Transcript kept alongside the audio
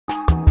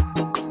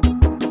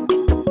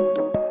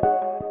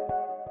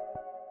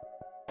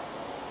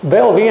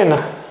Vēl viena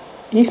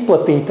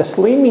izplatīta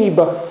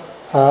slimība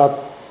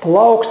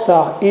plaukstā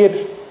ir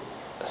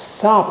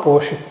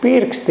sāpoši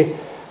pirksti,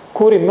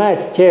 kuri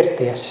mēdz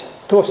ķerties.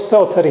 Tos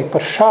sauc arī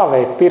par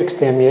šāvēju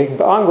pirkstiem,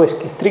 jeb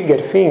angliski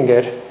trigger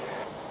finger.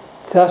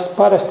 Tas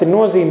parasti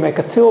nozīmē,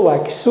 ka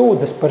cilvēki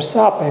sūdzas par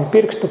sāpēm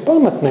pirkstu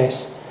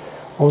pamatnēs,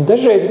 un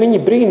dažreiz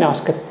viņi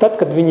brīnās, ka tad,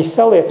 kad viņi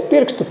saliec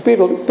pirkstu,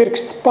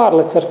 pirksts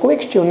pārlec ar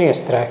klikšķi un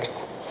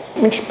iestrēgst.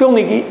 Viņš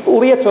pilnīgi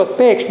liecot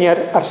pēkšņi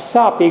ar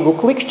sāpīgu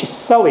klikšķis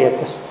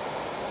saliecas.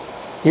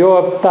 Jo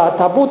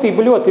tā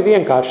būtība ļoti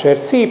vienkārša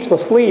ir.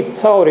 Cīpslas līd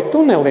cauri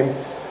tunelim,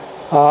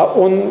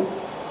 un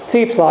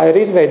cīpslā ir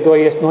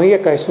izveidojies no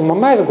iekaisuma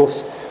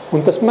mezgls,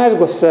 un tas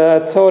mezgls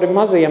cauri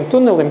mazajam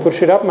tunelim,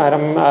 kurš ir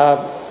apmēram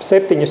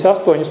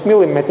 7–8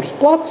 mm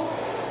plats,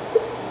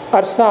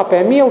 ar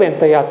sāpēm ielien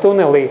tajā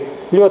tunelī,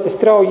 ļoti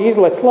strauji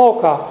izlec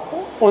laukā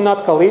un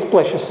atkal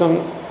izplešas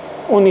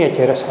un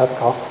ieķeras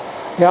atkal.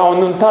 Ja,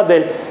 un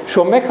tādēļ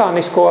šo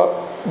mehānisko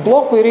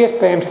bloku ir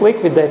iespējams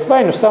likvidēt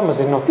vai nu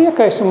samazinot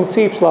iekaisumu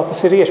cīpslā,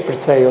 tas ir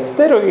iešpricējot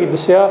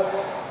steroīdus, ja,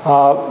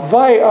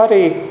 vai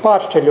arī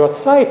pāršķeļot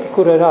saiti,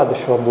 kura rada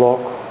šo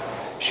bloku.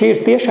 Šī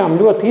ir tiešām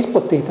ļoti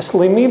izplatīta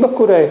slimība,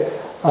 kurai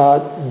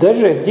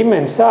dažreiz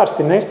ģimenes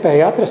ārsti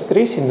nespēja atrast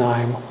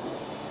risinājumu.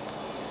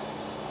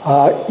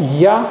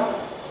 Ja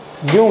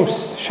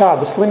jums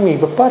šāda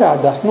slimība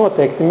parādās,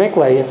 noteikti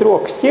meklējiet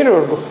rokas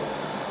ķirurgu,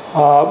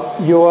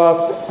 jo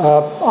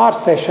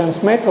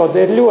ārstēšanas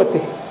metode ir ļoti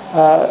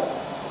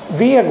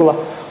viegla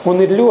un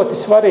ir ļoti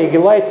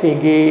svarīgi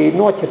laicīgi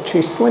noķert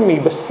šīs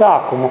slimības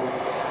sākumu.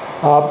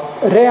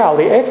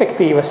 Reāli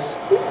efektīvas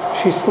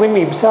šīs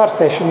slimības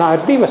ārstēšanā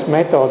ir divas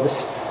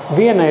metodes.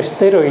 Viena ir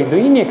steroīdu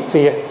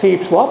injekcija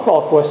cīpslu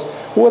apvalkos,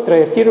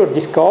 otra ir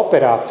ķirurģiskā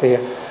operācija.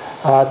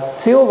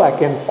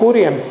 Cilvēkiem,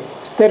 kuriem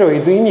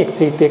steroīdu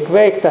injekcija tiek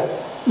veikta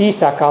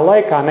īsākā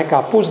laikā nekā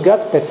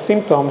pusgads pēc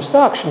simptomu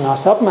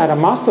sākšanās,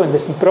 apmēram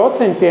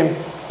 80%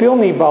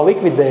 pilnībā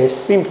likvidējas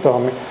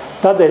simptomi.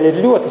 Tādēļ ir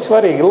ļoti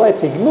svarīgi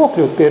laicīgi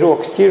nokļūt pie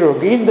rokas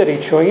ķirurga,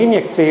 izdarīt šo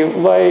injekciju,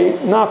 lai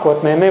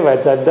nākotnē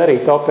nevajadzētu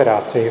darīt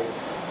operāciju.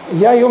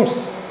 Ja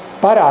jums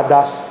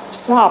parādās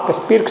sāpes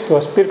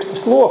pirkstos,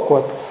 pirkstus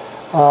lokot,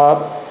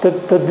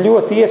 tad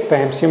ļoti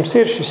iespējams jums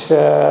ir šis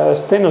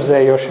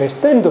stenozējošais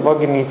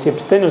tendovaginīts,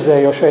 jeb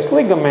stenozējošais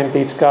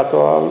ligamentīts, kā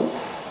to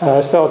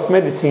sauc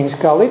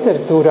medicīniskā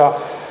literatūrā.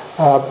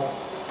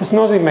 Tas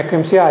nozīmē, ka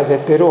jums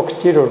jāaiziet pie rokas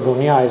ķirurga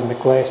un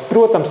jāizmeklējas.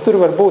 Protams, tur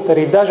var būt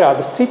arī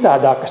dažādas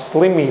citādākas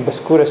slimības,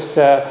 kuras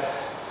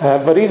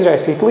var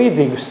izraisīt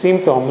līdzīgus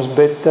simptomus,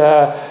 bet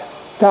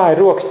tā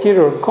ir rokas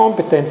ķirurga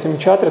kompetence,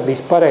 viņš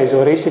atradīs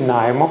pareizo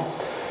risinājumu.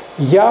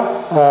 Ja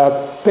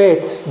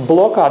pēc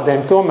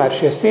blokādēm tomēr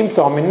šie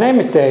simptomi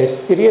nemitējas,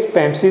 ir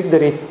iespējams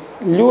izdarīt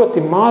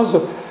ļoti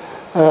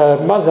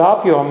mazā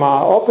apjomā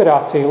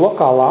operāciju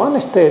lokālā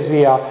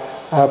anestēzijā,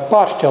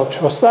 pāršķelt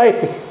šo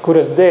saiti,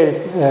 kuras dēļ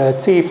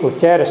cīpsla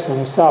ķeras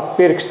un sāp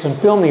pirksts un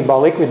pilnībā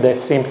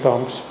likvidēt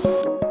simptomus.